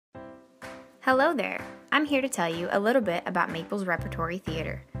Hello there! I'm here to tell you a little bit about Maples Repertory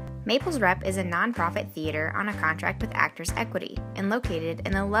Theater. Maples Rep is a non-profit theater on a contract with Actors Equity and located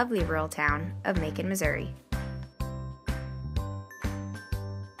in the lovely rural town of Macon, Missouri.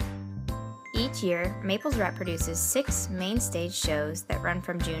 Each year, Maples Rep produces 6 main stage shows that run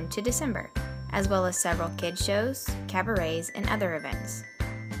from June to December, as well as several kids shows, cabarets, and other events.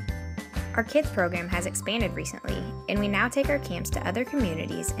 Our kids program has expanded recently, and we now take our camps to other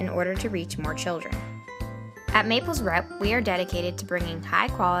communities in order to reach more children. At Maples Rep, we are dedicated to bringing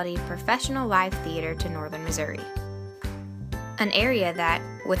high-quality, professional live theater to northern Missouri. An area that,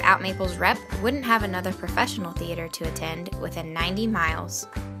 without Maples Rep, wouldn't have another professional theater to attend within 90 miles.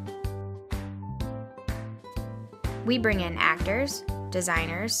 We bring in actors,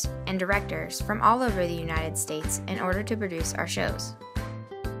 designers, and directors from all over the United States in order to produce our shows.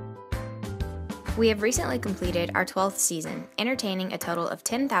 We have recently completed our 12th season, entertaining a total of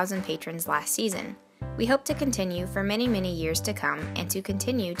 10,000 patrons last season. We hope to continue for many, many years to come and to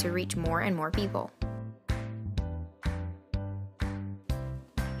continue to reach more and more people.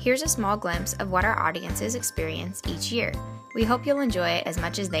 Here's a small glimpse of what our audiences experience each year. We hope you'll enjoy it as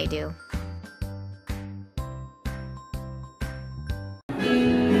much as they do.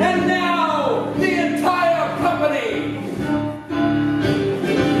 And now, the entire company!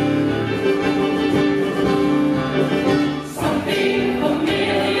 Something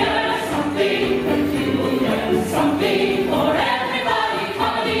familiar, something peculiar, something for everybody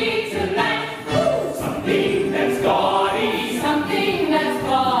comedy tonight. Something that's gaudy, something that's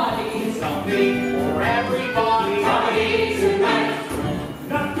gaudy, something for everybody comedy tonight.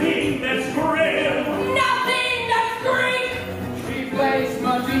 Nothing that's grim, nothing that's great. She plays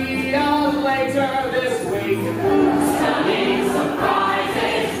Maria later this week. Stunning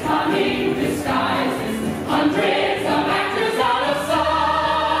surprises, cunning disguises, hundreds of actors out of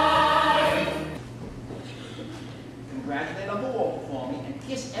sight. Congratulate Uncle Walter for me and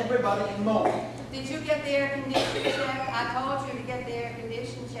kiss everybody in Mo. Did you get the air conditioning check? I told you to get the air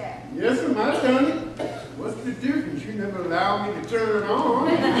conditioning check. Yes, ma'am, I done it. What's the difference? You never allowed me to turn it on.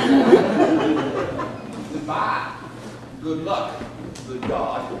 Goodbye. Good luck. Good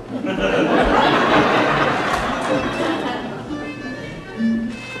God.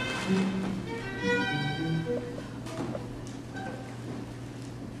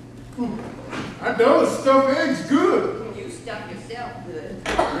 I know the stuffed egg's good. You stuck yourself good.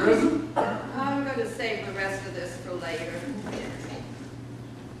 Yes, sir. I'm going to save the rest of this for later.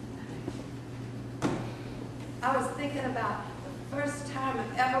 I was thinking about the first time I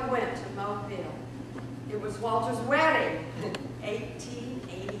ever went to Mobile. It was Walter's wedding,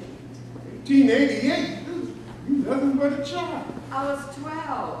 1888. 1888? You nothing but a child. I was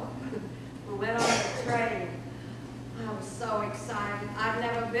 12. We went on the train. I was so excited. I'd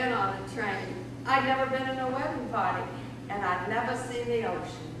never been on a train. I'd never been in a wedding party. And I'd never seen the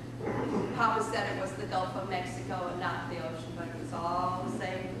ocean. Papa said it was the Gulf of Mexico and not the ocean, but it was all the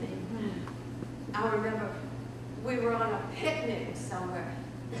same thing. I remember we were on a picnic somewhere.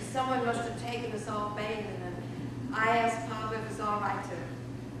 Someone must have taken us all bathing, and I asked Papa if it was all right to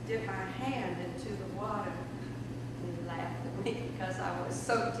dip my hand into the water. He laughed at me because I was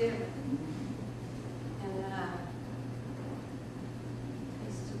so timid. And then I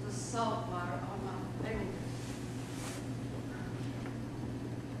tasted the salt water on my finger.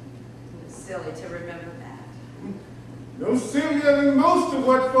 It was silly to remember that. No sillier than most of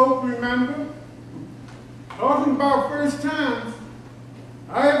what folk remember. Talking about first times,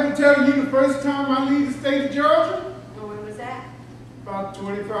 I ever tell you the first time I leave the state of Georgia? Well, when was that? About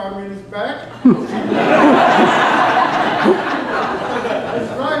 25 minutes back.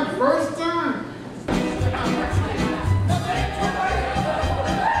 That's right, first time.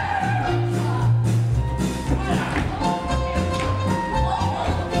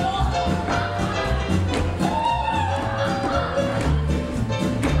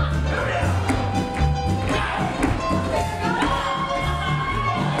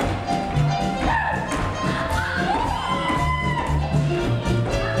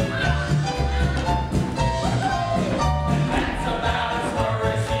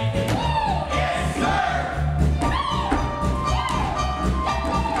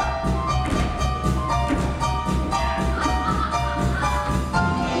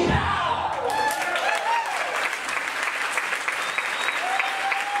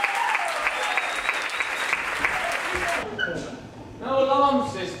 No alarm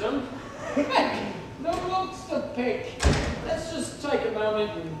system. No looks to pick. Let's just take a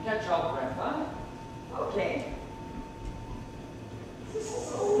moment and catch our breath, huh? Okay.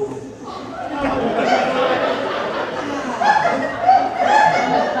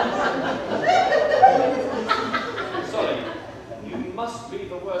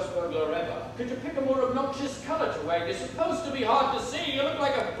 obnoxious color to wear. You're supposed to be hard to see. You look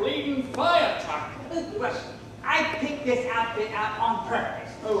like a bleeding fire truck. Well, I picked this outfit out on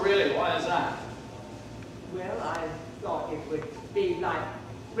purpose. Oh, really? Why is that? Well, I thought it would be like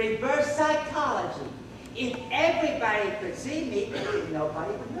reverse psychology. If everybody could see me,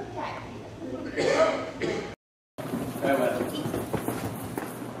 nobody would look at me. Farewell.